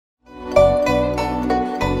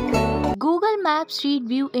Maps Street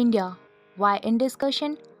View India. Why in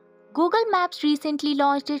discussion? Google Maps recently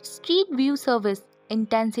launched its Street View service in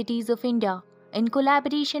 10 cities of India in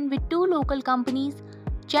collaboration with two local companies,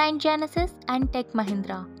 Giant Genesis and Tech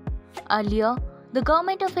Mahindra. Earlier, the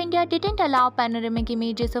Government of India didn't allow panoramic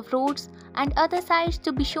images of roads and other sites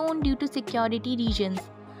to be shown due to security reasons.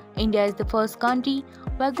 India is the first country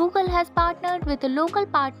where Google has partnered with a local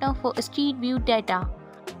partner for Street View data.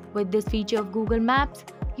 With this feature of Google Maps,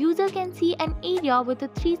 user can see an area with a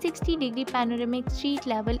 360-degree panoramic street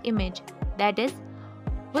level image. That is,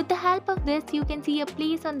 with the help of this, you can see a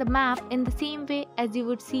place on the map in the same way as you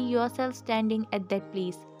would see yourself standing at that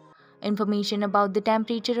place. Information about the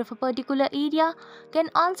temperature of a particular area can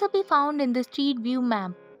also be found in the Street View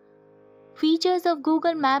map. Features of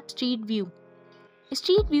Google Maps Street View.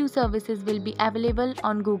 Street View services will be available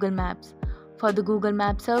on Google Maps. For the Google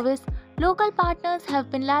Maps service, local partners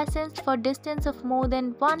have been licensed for distance of more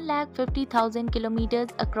than 150,000 kilometers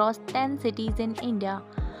across 10 cities in India.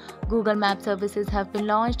 Google Maps services have been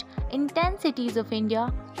launched in 10 cities of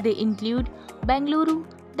India. They include Bangalore,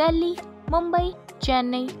 Delhi, Mumbai,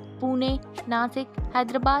 Chennai, Pune, Nashik,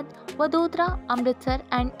 Hyderabad, Vadodara, Amritsar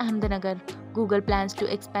and Ahmednagar. Google plans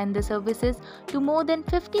to expand the services to more than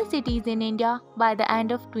 50 cities in India by the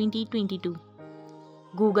end of 2022.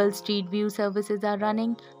 Google Street View services are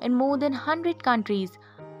running in more than 100 countries.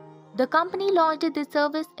 The company launched this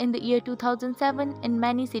service in the year 2007 in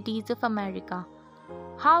many cities of America.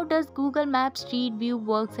 How does Google Maps Street View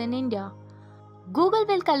works in India? Google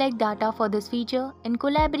will collect data for this feature in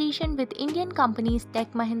collaboration with Indian companies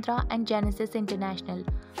Tech Mahindra and Genesis International.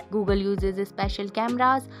 Google uses special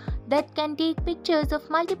cameras that can take pictures of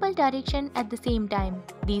multiple directions at the same time.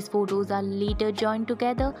 These photos are later joined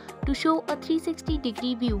together to show a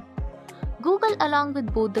 360-degree view. Google, along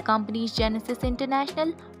with both the companies Genesis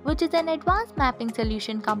International, which is an advanced mapping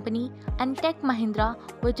solution company, and Tech Mahindra,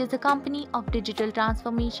 which is a company of digital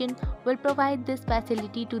transformation, will provide this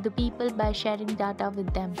facility to the people by sharing data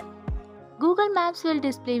with them. Google Maps will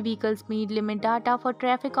display vehicle speed limit data for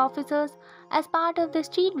traffic officers as part of the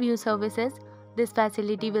Street View services. This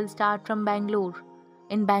facility will start from Bangalore.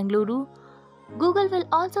 In Bangalore, Google will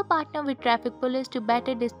also partner with traffic police to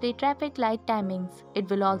better display traffic light timings. It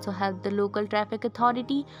will also help the local traffic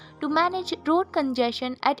authority to manage road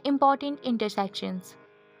congestion at important intersections.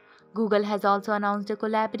 Google has also announced a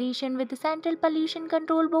collaboration with the Central Pollution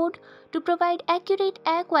Control Board to provide accurate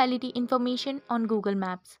air quality information on Google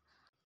Maps.